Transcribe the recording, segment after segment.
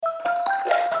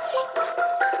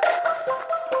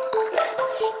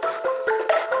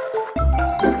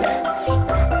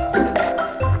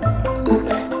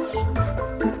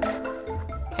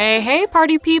Hey,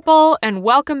 party people, and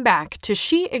welcome back to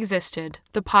She Existed,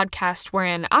 the podcast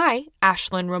wherein I,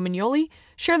 Ashlyn Romagnoli,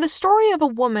 share the story of a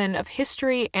woman of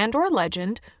history and or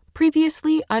legend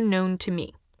previously unknown to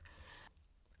me.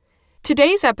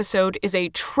 Today's episode is a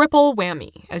triple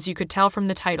whammy, as you could tell from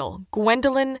the title,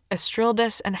 Gwendolen,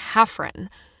 Estrildis, and Hafren.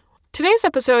 Today's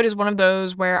episode is one of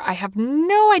those where I have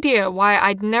no idea why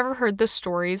I'd never heard the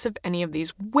stories of any of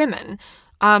these women.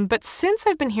 But since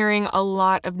I've been hearing a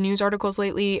lot of news articles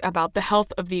lately about the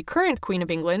health of the current Queen of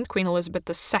England, Queen Elizabeth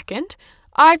II,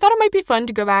 I thought it might be fun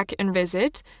to go back and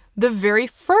visit the very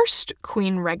first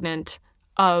Queen Regnant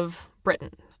of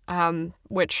Britain,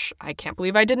 which I can't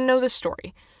believe I didn't know this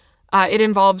story. It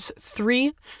involves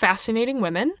three fascinating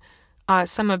women.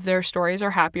 Some of their stories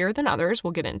are happier than others.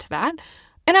 We'll get into that.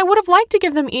 And I would have liked to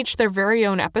give them each their very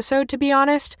own episode, to be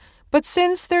honest. But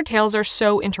since their tales are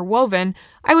so interwoven,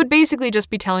 I would basically just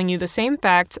be telling you the same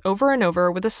facts over and over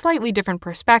with a slightly different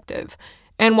perspective.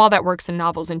 And while that works in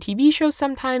novels and TV shows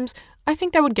sometimes, I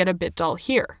think that would get a bit dull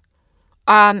here.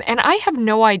 And I have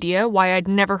no idea why I'd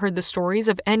never heard the stories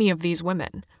of any of these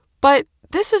women. But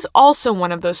this is also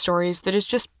one of those stories that is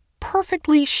just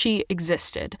perfectly She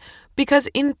Existed. Because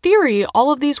in theory,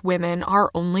 all of these women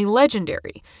are only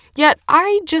legendary. Yet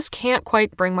I just can't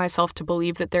quite bring myself to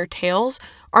believe that their tales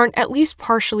aren't at least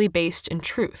partially based in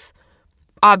truth.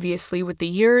 Obviously, with the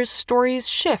years, stories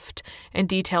shift and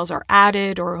details are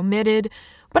added or omitted,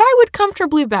 but I would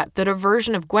comfortably bet that a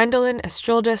version of Gwendolen,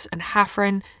 Estrildis, and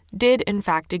Hafren did in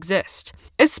fact exist.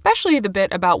 Especially the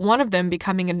bit about one of them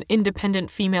becoming an independent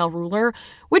female ruler,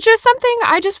 which is something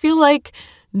I just feel like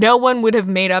no one would have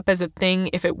made up as a thing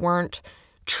if it weren't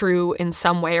true in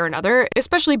some way or another,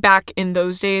 especially back in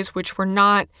those days, which were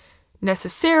not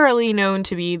necessarily known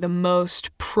to be the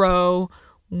most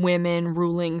pro-women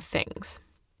ruling things.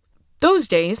 Those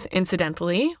days,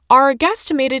 incidentally, are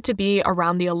guesstimated to be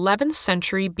around the 11th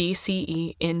century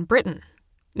BCE in Britain.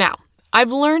 Now,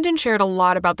 I've learned and shared a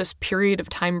lot about this period of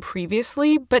time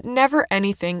previously, but never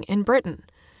anything in Britain.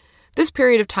 This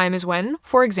period of time is when,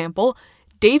 for example,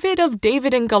 David of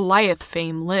David and Goliath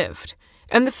fame lived,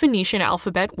 and the Phoenician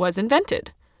alphabet was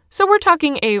invented. So we're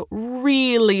talking a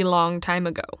really long time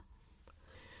ago.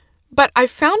 But I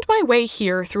found my way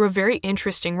here through a very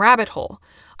interesting rabbit hole.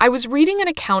 I was reading an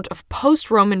account of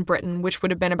post-Roman Britain, which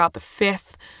would have been about the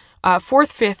 4th,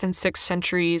 5th, and 6th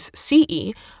centuries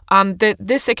CE. That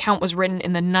this account was written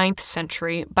in the 9th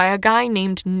century by a guy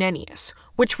named Nennius,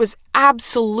 which was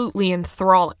absolutely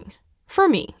enthralling. For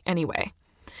me, anyway.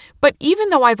 But even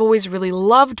though I've always really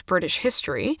loved British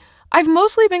history, I've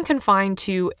mostly been confined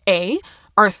to A,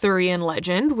 Arthurian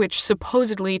legend, which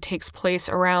supposedly takes place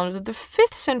around the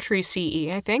 5th century CE,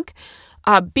 I think,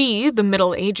 B, the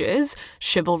Middle Ages,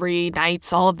 chivalry,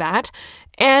 knights, all of that,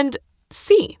 and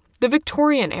C, the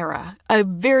Victorian era, a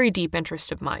very deep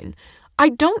interest of mine. I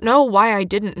don't know why I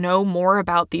didn't know more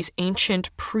about these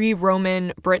ancient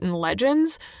pre-Roman Britain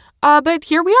legends, but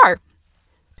here we are.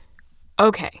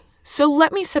 Okay. So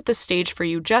let me set the stage for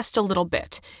you just a little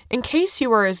bit, in case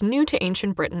you are as new to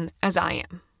ancient Britain as I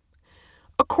am.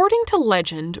 According to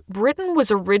legend, Britain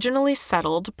was originally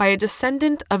settled by a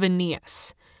descendant of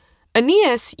Aeneas.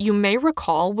 Aeneas, you may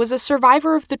recall, was a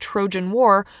survivor of the Trojan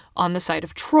War on the site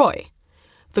of Troy.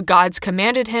 The gods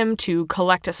commanded him to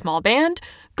collect a small band,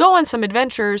 go on some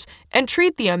adventures, and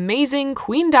treat the amazing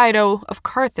Queen Dido of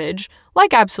Carthage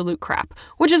like absolute crap,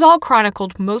 which is all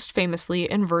chronicled most famously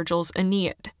in Virgil's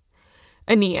Aeneid.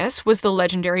 Aeneas was the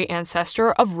legendary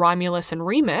ancestor of Romulus and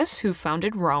Remus, who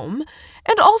founded Rome,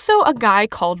 and also a guy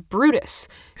called Brutus,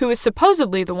 who is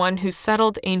supposedly the one who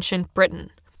settled ancient Britain.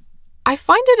 I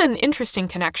find it an interesting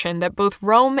connection that both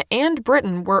Rome and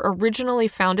Britain were originally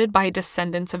founded by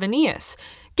descendants of Aeneas,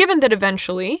 given that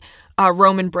eventually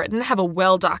Rome and Britain have a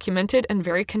well-documented and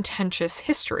very contentious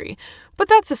history, but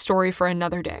that's a story for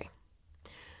another day.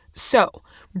 So,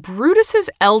 Brutus's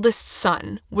eldest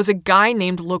son was a guy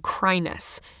named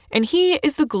Locrinus, and he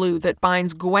is the glue that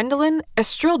binds Gwendolen,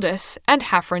 Estrildis, and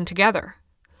Hafren together.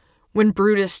 When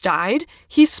Brutus died,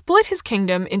 he split his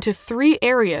kingdom into 3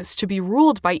 areas to be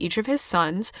ruled by each of his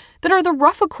sons that are the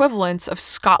rough equivalents of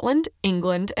Scotland,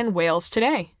 England, and Wales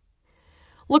today.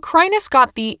 Locrinus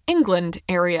got the England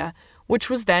area, which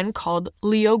was then called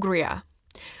Leogria.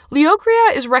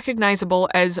 Leogria is recognizable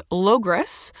as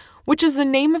Logres, which is the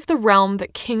name of the realm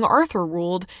that King Arthur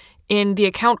ruled in the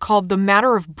account called The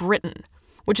Matter of Britain,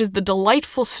 which is the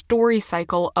delightful story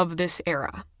cycle of this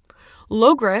era.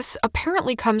 Logres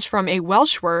apparently comes from a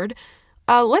Welsh word.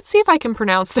 Let's see if I can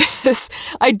pronounce this.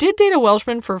 I did date a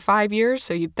Welshman for 5 years,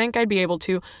 so you'd think I'd be able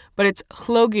to, but it's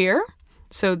Llogir,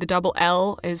 so the double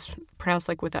L is pronounced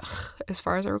like with a ch, as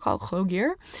far as I recall,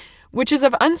 Llogir, which is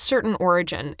of uncertain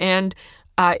origin, and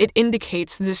it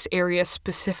indicates this area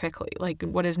specifically, like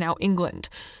what is now England.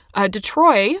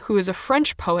 Detroit, who is a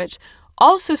French poet,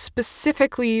 also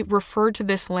specifically referred to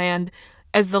this land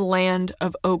as the land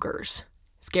of ogres.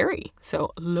 Scary.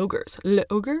 So, logres.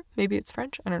 L'ogre? Maybe it's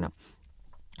French? I don't know.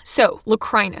 So,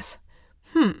 Locrinus.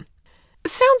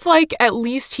 Sounds like at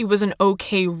least he was an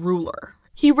okay ruler.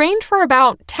 He reigned for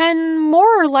about 10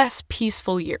 more or less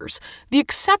peaceful years, the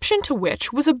exception to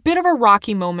which was a bit of a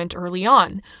rocky moment early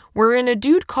on, wherein a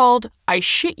dude called, I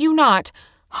shit you not,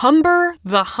 Humber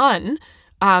the Hun,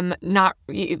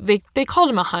 they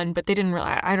called him a Hun, but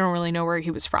I don't really know where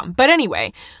he was from. But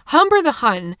anyway, Humber the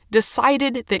Hun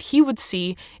decided that he would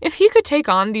see if he could take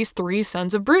on these 3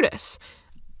 sons of Brutus.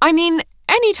 I mean,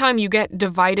 anytime you get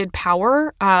divided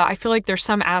power, I feel like there's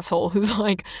some asshole who's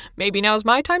like, maybe now's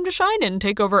my time to shine and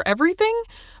take over everything.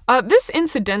 This,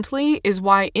 incidentally, is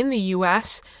why in the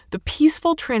US, the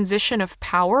peaceful transition of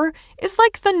power is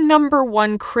like the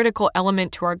 #1 critical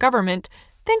element to our government.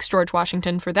 Thanks, George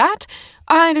Washington, for that.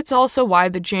 And it's also why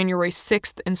the January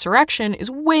 6th insurrection is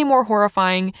way more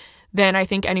horrifying than I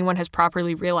think anyone has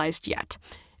properly realized yet.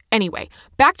 Anyway,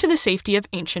 back to the safety of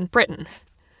ancient Britain.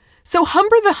 So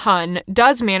Humber the Hun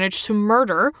does manage to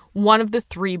murder one of the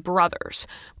 3 brothers,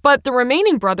 but the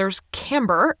remaining brothers,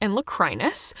 Camber and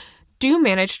Locrinus, do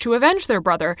manage to avenge their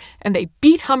brother, and they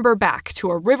beat Humber back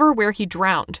to a river where he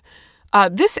drowned.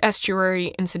 This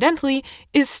estuary, incidentally,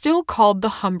 is still called the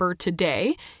Humber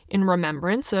today, in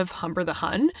remembrance of Humber the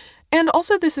Hun, and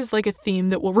also this is like a theme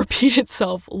that will repeat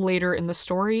itself later in the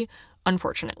story,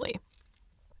 unfortunately.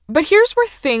 But here's where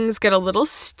things get a little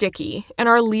sticky and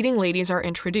our leading ladies are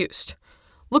introduced.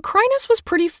 Locrinus was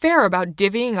pretty fair about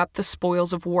divvying up the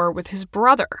spoils of war with his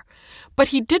brother, but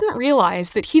he didn't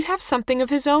realize that he'd have something of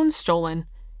his own stolen.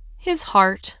 His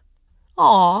heart.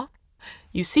 Aww.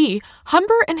 You see,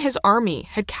 Humber and his army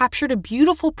had captured a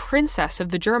beautiful princess of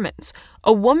the Germans,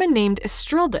 a woman named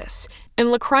Estrildis, and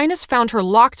Locrinus found her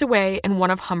locked away in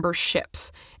one of Humber's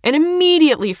ships, and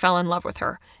immediately fell in love with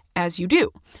her, as you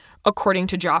do. According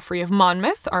to Geoffrey of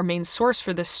Monmouth, our main source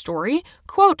for this story,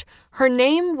 quote, her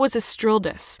name was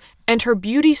Estrildis, and her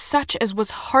beauty such as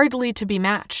was hardly to be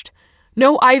matched.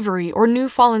 No ivory or new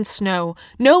fallen snow,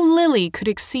 no lily could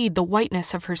exceed the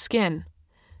whiteness of her skin.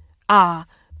 Ah,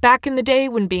 back in the day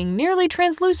when being nearly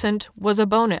translucent was a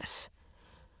bonus.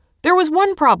 There was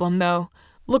one problem, though.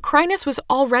 Locrinus was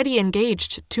already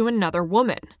engaged to another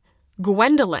woman,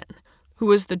 Gwendolen, who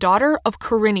was the daughter of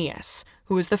Corineus,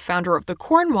 who was the founder of the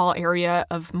Cornwall area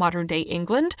of modern-day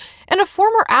England and a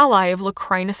former ally of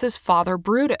Locrinus's father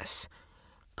Brutus.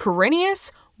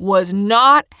 Corineus was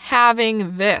not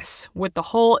having this with the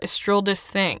whole Estrildis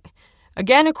thing.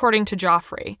 Again, according to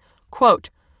Geoffrey, quote,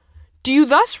 do you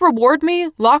thus reward me,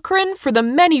 Locrine, for the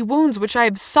many wounds which I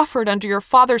have suffered under your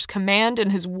father's command in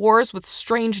his wars with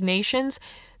strange nations,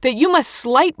 that you must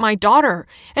slight my daughter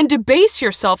and debase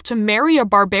yourself to marry a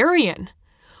barbarian?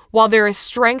 While there is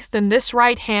strength in this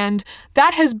right hand,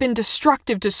 that has been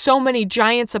destructive to so many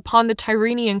giants upon the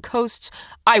Tyrrhenian coasts,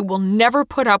 I will never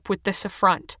put up with this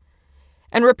affront.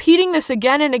 And repeating this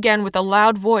again and again with a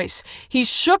loud voice, he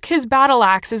shook his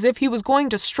battle-axe as if he was going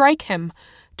to strike him,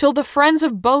 till the friends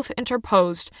of both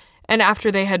interposed, and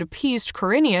after they had appeased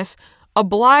Corineus,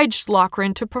 obliged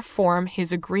Locrine to perform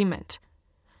his agreement.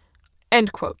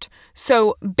 End quote.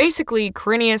 So basically,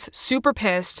 Corineus super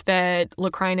pissed that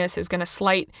Locrinus is going to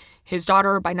slight his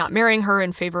daughter by not marrying her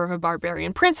in favor of a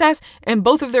barbarian princess, and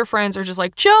both of their friends are just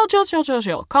like, chill.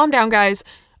 Calm down, guys.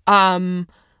 We're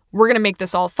going to make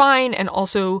this all fine, and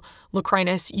also,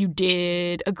 Locrinus, you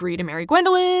did agree to marry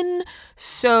Gwendolen,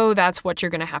 so that's what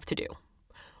you're going to have to do.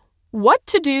 What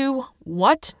to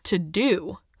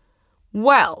do?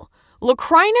 Well,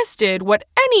 Locrinus did what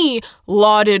any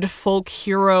lauded folk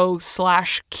hero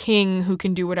 / king who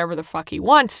can do whatever the fuck he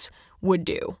wants would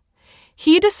do.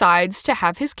 He decides to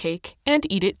have his cake and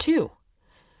eat it too.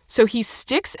 So he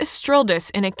sticks Estrildis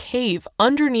in a cave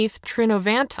underneath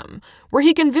Trinovantum, where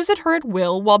he can visit her at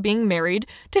will while being married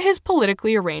to his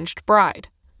politically arranged bride.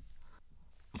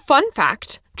 Fun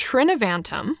fact,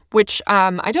 Trinovantum, which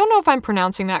I don't know if I'm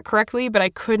pronouncing that correctly, but I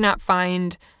could not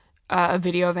find a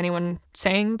video of anyone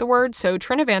saying the word, so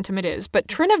Trinovantum it is. But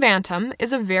Trinovantum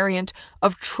is a variant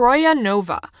of Troia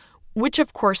Nova, which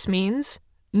of course means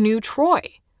New Troy,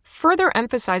 further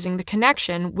emphasizing the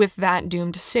connection with that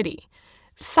doomed city.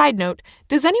 Side note,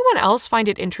 does anyone else find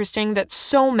it interesting that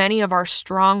so many of our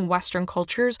strong Western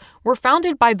cultures were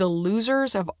founded by the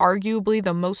losers of arguably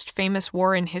the most famous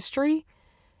war in history?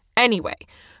 Anyway,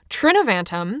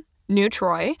 Trinovantum, New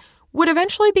Troy, would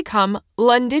eventually become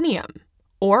Londinium,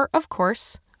 or, of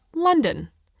course, London.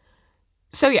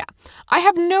 So yeah, I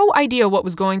have no idea what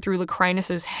was going through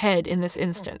Locrinus's head in this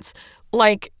instance.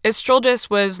 Like, Estrildis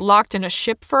was locked in a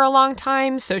ship for a long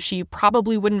time, so she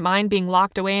probably wouldn't mind being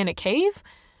locked away in a cave.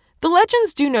 The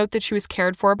legends do note that she was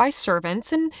cared for by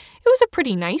servants, and it was a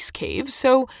pretty nice cave,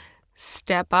 so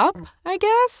step up, I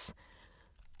guess?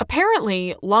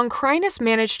 Apparently, Locrinus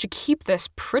managed to keep this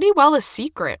pretty well a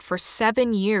secret for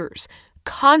 7 years,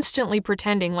 constantly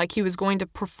pretending like he was going to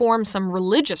perform some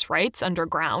religious rites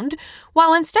underground,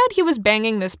 while instead he was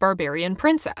banging this barbarian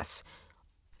princess.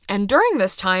 And during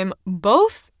this time,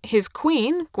 both his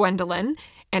queen, Gwendolen,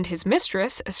 and his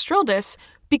mistress, Estrildis,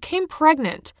 became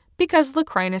pregnant because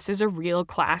Locrinus is a real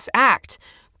class act.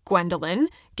 Gwendolen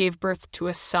gave birth to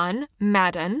a son,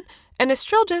 Madden, and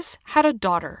Estrildis had a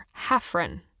daughter,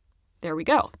 Hafren. There we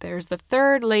go. There's the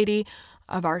third lady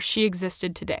of our She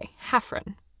Existed Today,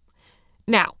 Hafren.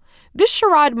 Now, this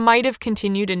charade might have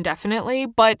continued indefinitely,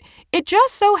 but it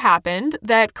just so happened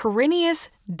that Corineus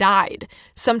died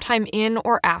sometime in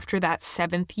or after that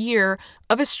 7th year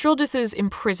of Estrildis'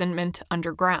 imprisonment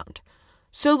underground.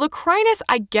 So Locrinus,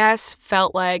 I guess,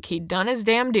 felt like he'd done his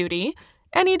damn duty,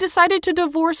 and he decided to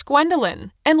divorce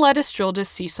Gwendolen and let Estrildis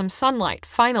see some sunlight,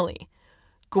 finally.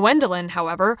 Gwendolen,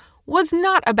 however, was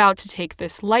not about to take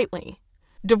this lightly.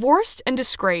 Divorced and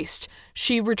disgraced,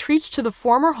 she retreats to the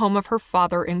former home of her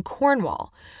father in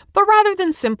Cornwall, but rather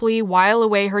than simply while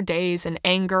away her days in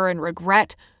anger and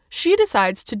regret, she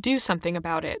decides to do something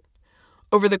about it.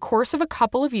 Over the course of a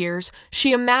couple of years,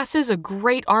 she amasses a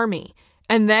great army,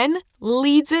 and then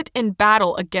leads it in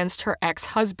battle against her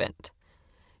ex-husband.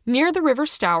 Near the River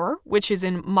Stour, which is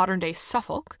in modern-day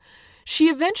Suffolk, she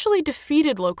eventually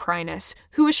defeated Locrinus,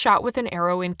 who was shot with an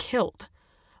arrow and killed.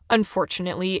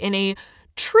 Unfortunately, in a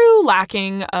true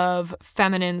lacking of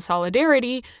feminine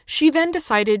solidarity, she then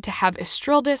decided to have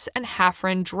Estrildis and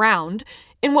Hafren drowned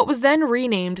in what was then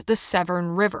renamed the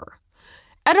Severn River.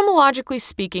 Etymologically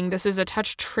speaking, this is a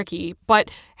touch tricky, but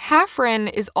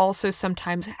Hafren is also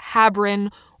sometimes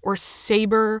Habren or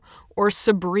Saber or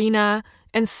Sabrina,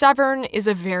 and Severn is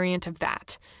a variant of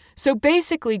that. So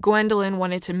basically, Gwendolen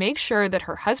wanted to make sure that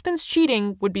her husband's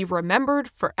cheating would be remembered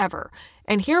forever.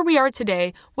 And here we are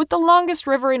today with the longest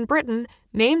river in Britain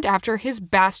named after his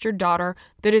bastard daughter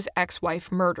that his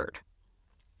ex-wife murdered.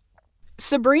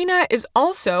 Sabrina is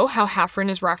also how Hafren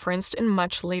is referenced in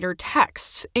much later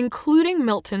texts, including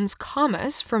Milton's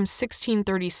Comus from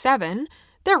 1637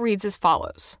 that reads as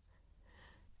follows.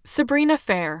 Sabrina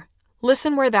fair,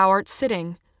 listen where thou art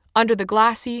sitting, under the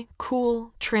glassy,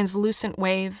 cool, translucent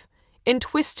wave, in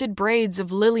twisted braids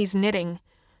of lilies knitting,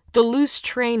 the loose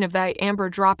train of thy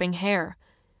amber-dropping hair.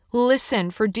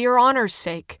 Listen for dear honor's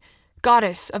sake,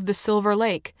 goddess of the silver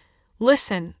lake,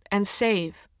 listen and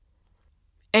save.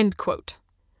 End quote.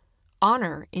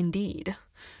 Honor, indeed.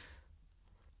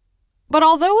 But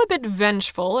although a bit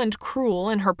vengeful and cruel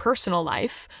in her personal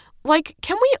life,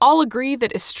 can we all agree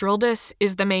that Estrildis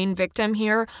is the main victim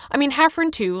here? I mean,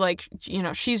 Hafren too,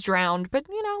 she's drowned, but,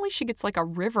 at least she gets, a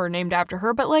river named after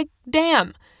her, but,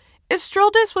 damn.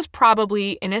 Estrildis was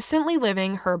probably innocently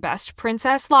living her best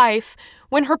princess life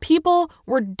when her people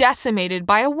were decimated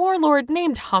by a warlord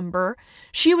named Humber.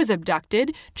 She was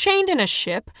abducted, chained in a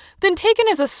ship, then taken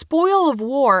as a spoil of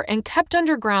war and kept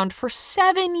underground for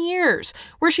 7 years,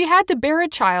 where she had to bear a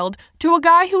child to a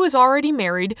guy who was already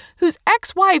married, whose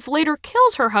ex-wife later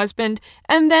kills her husband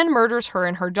and then murders her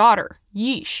and her daughter.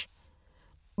 Yeesh.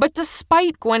 But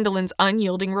despite Gwendolen's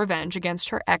unyielding revenge against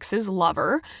her ex's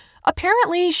lover,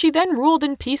 apparently she then ruled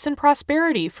in peace and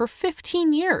prosperity for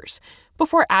 15 years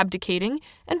before abdicating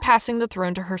and passing the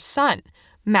throne to her son,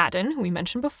 Madden, who we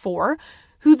mentioned before,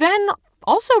 who then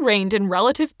also reigned in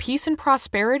relative peace and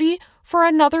prosperity for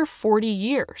another 40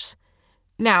 years.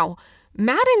 Now,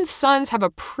 Madden's sons have a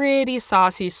pretty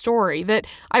saucy story that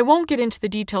I won't get into the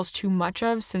details too much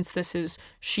of since this is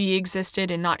She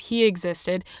Existed and not He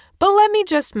Existed, but let me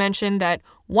just mention that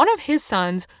one of his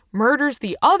sons murders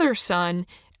the other son,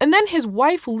 and then his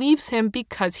wife leaves him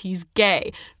because he's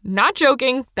gay. Not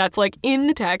joking, that's in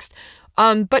the text.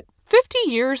 But 50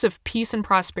 years of peace and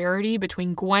prosperity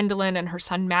between Gwendolen and her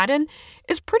son Madden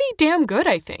is pretty damn good,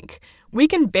 I think. We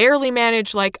can barely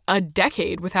manage a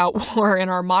decade without war in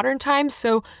our modern times,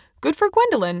 so good for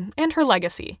Gwendolen and her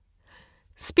legacy.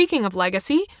 Speaking of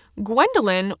legacy,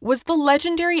 Gwendolen was the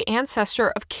legendary ancestor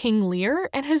of King Lear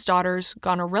and his daughters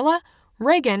Gonerilla,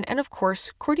 Regan, and of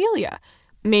course Cordelia,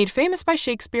 made famous by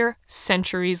Shakespeare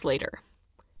centuries later.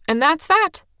 And that's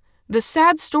that. The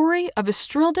sad story of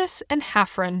Estrildis and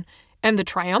Hafren, and the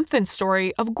triumphant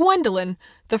story of Gwendolen,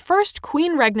 the first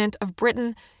queen regnant of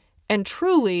Britain, and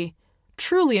truly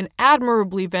an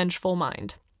admirably vengeful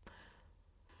mind.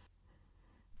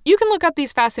 You can look up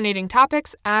these fascinating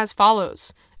topics as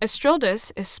follows.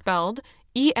 Estrildis is spelled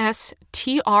Estrildis.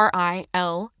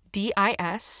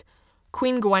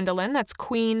 Queen Gwendolen, that's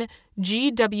Queen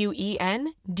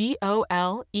Gwendolen.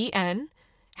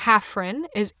 Hafren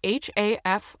is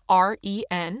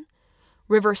Hafren.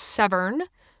 River Severn,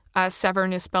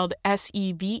 Severn is spelled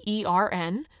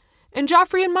Severn. And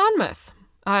Joffrey and Monmouth,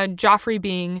 Joffrey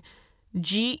being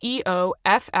Geoffrey.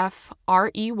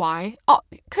 Oh,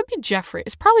 it could be Jeffrey.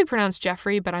 It's probably pronounced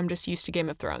Jeffrey, but I'm just used to Game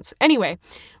of Thrones. Anyway,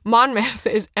 Monmouth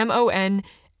is Monmouth.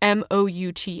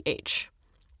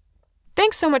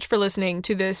 Thanks so much for listening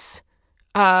to this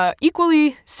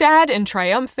equally sad and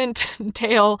triumphant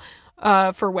tale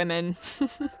for women.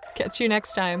 Catch you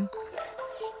next time.